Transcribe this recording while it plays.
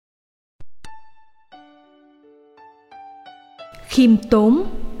Khiêm tốn.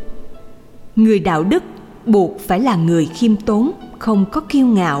 Người đạo đức buộc phải là người khiêm tốn, không có kiêu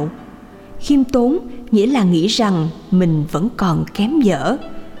ngạo. Khiêm tốn nghĩa là nghĩ rằng mình vẫn còn kém dở.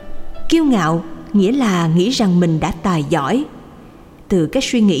 Kiêu ngạo nghĩa là nghĩ rằng mình đã tài giỏi. Từ cái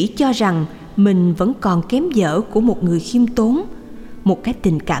suy nghĩ cho rằng mình vẫn còn kém dở của một người khiêm tốn, một cái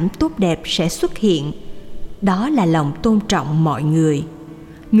tình cảm tốt đẹp sẽ xuất hiện. Đó là lòng tôn trọng mọi người.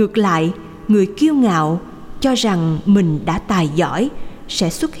 Ngược lại, người kiêu ngạo cho rằng mình đã tài giỏi sẽ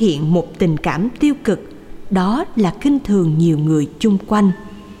xuất hiện một tình cảm tiêu cực, đó là khinh thường nhiều người chung quanh.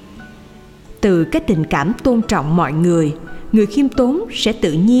 Từ cái tình cảm tôn trọng mọi người, người khiêm tốn sẽ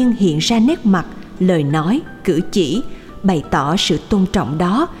tự nhiên hiện ra nét mặt, lời nói, cử chỉ, bày tỏ sự tôn trọng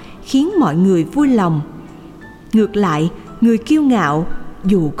đó, khiến mọi người vui lòng. Ngược lại, người kiêu ngạo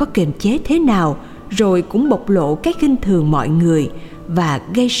dù có kiềm chế thế nào rồi cũng bộc lộ cái khinh thường mọi người và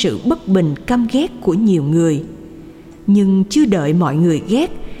gây sự bất bình căm ghét của nhiều người. Nhưng chưa đợi mọi người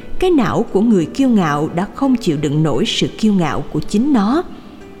ghét, cái não của người kiêu ngạo đã không chịu đựng nổi sự kiêu ngạo của chính nó.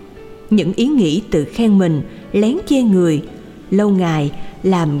 Những ý nghĩ tự khen mình, lén chê người, lâu ngày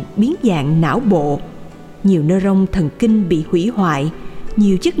làm biến dạng não bộ. Nhiều nơ-rông thần kinh bị hủy hoại,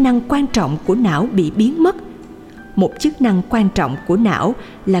 nhiều chức năng quan trọng của não bị biến mất. Một chức năng quan trọng của não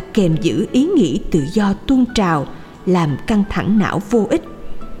là kèm giữ ý nghĩ tự do tuôn trào, làm căng thẳng não vô ích.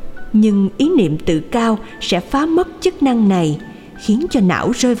 Nhưng ý niệm tự cao sẽ phá mất chức năng này, khiến cho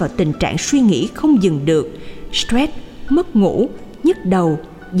não rơi vào tình trạng suy nghĩ không dừng được, stress, mất ngủ, nhức đầu,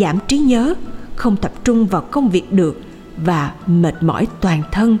 giảm trí nhớ, không tập trung vào công việc được và mệt mỏi toàn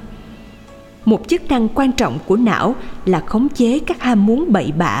thân. Một chức năng quan trọng của não là khống chế các ham muốn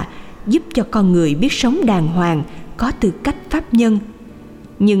bậy bạ, giúp cho con người biết sống đàng hoàng, có tư cách pháp nhân.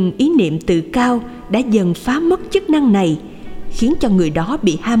 Nhưng ý niệm tự cao đã dần phá mất chức năng này, khiến cho người đó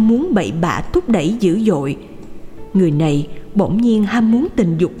bị ham muốn bậy bạ thúc đẩy dữ dội. Người này bỗng nhiên ham muốn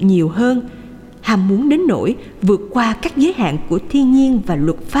tình dục nhiều hơn, ham muốn đến nỗi vượt qua các giới hạn của thiên nhiên và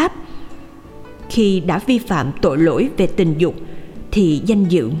luật pháp. Khi đã vi phạm tội lỗi về tình dục thì danh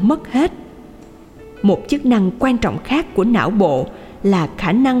dự mất hết. Một chức năng quan trọng khác của não bộ là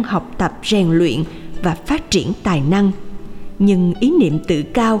khả năng học tập, rèn luyện và phát triển tài năng. Nhưng ý niệm tự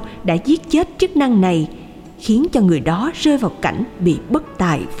cao đã giết chết chức năng này, khiến cho người đó rơi vào cảnh bị bất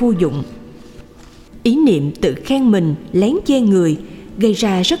tài vô dụng. Ý niệm tự khen mình, lén chê người gây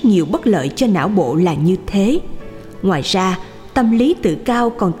ra rất nhiều bất lợi cho não bộ là như thế. Ngoài ra, tâm lý tự cao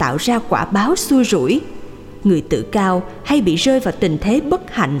còn tạo ra quả báo xui rủi. Người tự cao hay bị rơi vào tình thế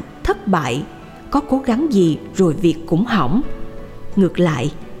bất hạnh, thất bại, có cố gắng gì rồi việc cũng hỏng. Ngược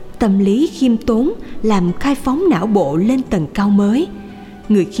lại, tâm lý khiêm tốn làm khai phóng não bộ lên tầng cao mới.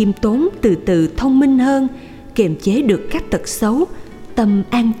 Người khiêm tốn từ từ thông minh hơn, kiềm chế được các tật xấu, tâm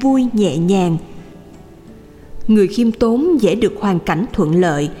an vui nhẹ nhàng. Người khiêm tốn dễ được hoàn cảnh thuận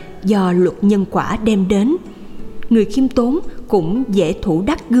lợi do luật nhân quả đem đến. Người khiêm tốn cũng dễ thủ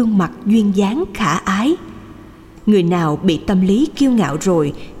đắc gương mặt duyên dáng khả ái. Người nào bị tâm lý kiêu ngạo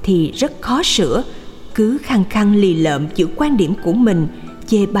rồi thì rất khó sửa, cứ khăng khăng lì lợm giữ quan điểm của mình,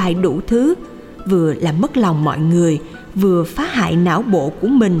 chê bai đủ thứ, vừa làm mất lòng mọi người, vừa phá hại não bộ của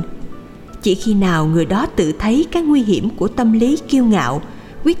mình. Chỉ khi nào người đó tự thấy cái nguy hiểm của tâm lý kiêu ngạo,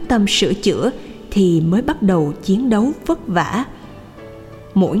 quyết tâm sửa chữa thì mới bắt đầu chiến đấu vất vả.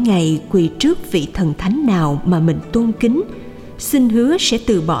 Mỗi ngày quỳ trước vị thần thánh nào mà mình tôn kính, xin hứa sẽ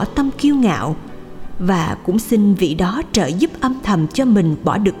từ bỏ tâm kiêu ngạo, và cũng xin vị đó trợ giúp âm thầm cho mình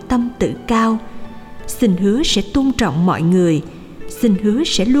bỏ được tâm tự cao. Xin hứa sẽ tôn trọng mọi người, xin hứa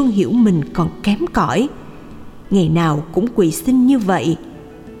sẽ luôn hiểu mình còn kém cỏi. Ngày nào cũng quỳ xin như vậy.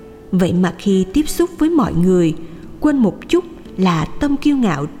 Vậy mà khi tiếp xúc với mọi người, quên một chút là tâm kiêu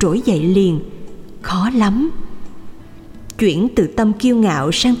ngạo trỗi dậy liền. Khó lắm. Chuyển từ tâm kiêu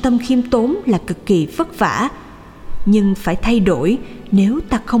ngạo sang tâm khiêm tốn là cực kỳ vất vả, nhưng phải thay đổi nếu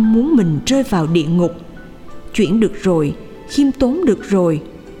ta không muốn mình rơi vào địa ngục. Chuyển được rồi, khiêm tốn được rồi,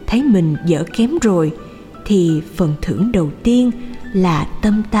 thấy mình dở kém rồi, thì phần thưởng đầu tiên là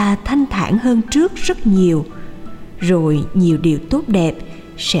tâm ta thanh thản hơn trước rất nhiều. Rồi nhiều điều tốt đẹp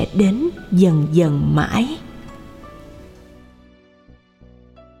sẽ đến dần dần mãi.